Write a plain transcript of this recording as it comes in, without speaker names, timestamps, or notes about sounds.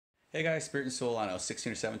Hey guys, Spirit and Soul, I don't know,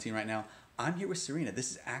 16 or 17 right now. I'm here with Serena. This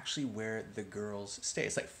is actually where the girls stay.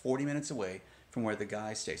 It's like 40 minutes away from where the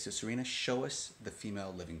guys stay. So Serena, show us the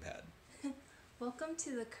female living pad. Welcome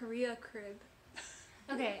to the Korea crib.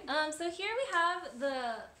 Okay, so here we have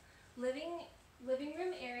the living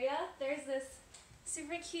room area. There's this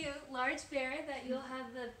super cute large bear that you'll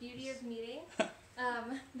have the beauty of meeting.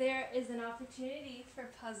 There is an opportunity for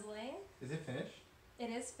puzzling. Is it finished? It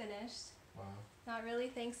is finished. Wow. Not really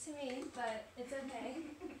thanks to me, but it's okay.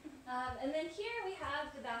 And then here we have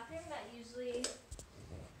the bathroom that usually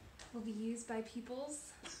will be used by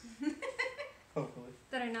peoples Hopefully.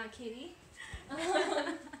 that are not Katie.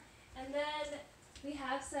 And then we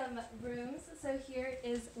have some rooms. So here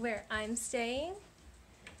is where I'm staying.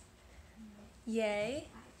 Yay.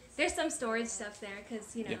 There's some storage stuff there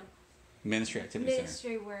because, you know, Yeah. Ministry Activity Center.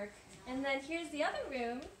 ministry work. And then here's the other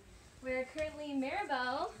room where currently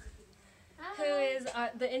Maribel, who is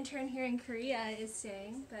the intern here in Korea, is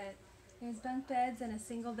staying. But there's bunk beds and a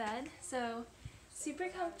single bed. So super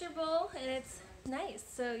comfortable and it's nice.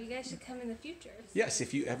 So you guys should come in the future. Yes,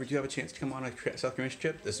 if you ever do have a chance to come on a South Korean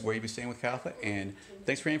trip, this is where you'll be staying with Kalfa. And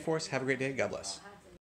thanks for Rainforest. Have a great day. God bless.